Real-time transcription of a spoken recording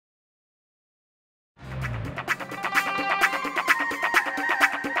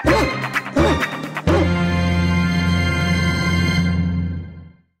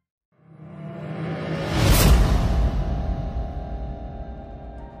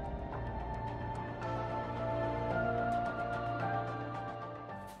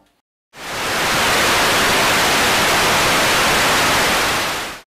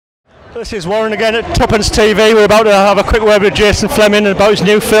This is Warren again at Tuppence TV. We're about to have a quick word with Jason Flemyng about his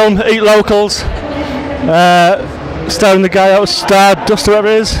new film, Eat Locals. Starring the guy out of Stardust, whoever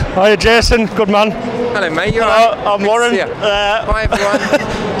it is. Hiya Jason, good man. Hello mate, you're right. I'm Warren. Hi everyone.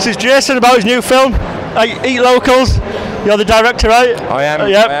 This is Jason about his new film, Eat Locals. You're the director, right? I am.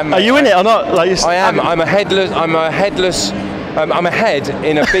 Yep. I am. Are you in it or not? Like I am. I'm a head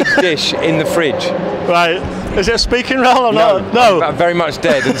in a big dish in the fridge. Right. Is it a speaking role or not? No. I'm very much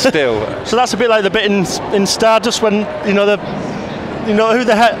dead and still. So that's a bit like the bit in Stardust when who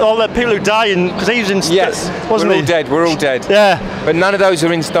the heck, all the people who die in, because he was in. Yes. Wasn't we're he? all dead. We're all dead. Yeah. But none of those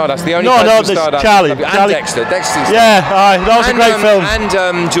are in Stardust. The only there's Stardust. Charlie. And Dexter. Dexter's. Yeah. That was a great film.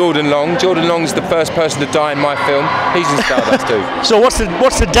 And Jordan Long. Jordan Long's the first person to die in my film. He's in Stardust too. So what's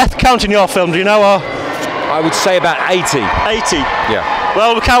the death count in your film? Do you know? Or? I would say about 80. 80. Yeah.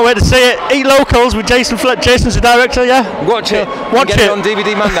 Well, we can't wait to see it. Eat Locals with Jason. Jason's the director. Yeah. Watch it. Watch Get it on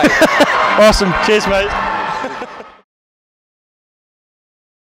DVD Monday. Awesome. Cheers, mate.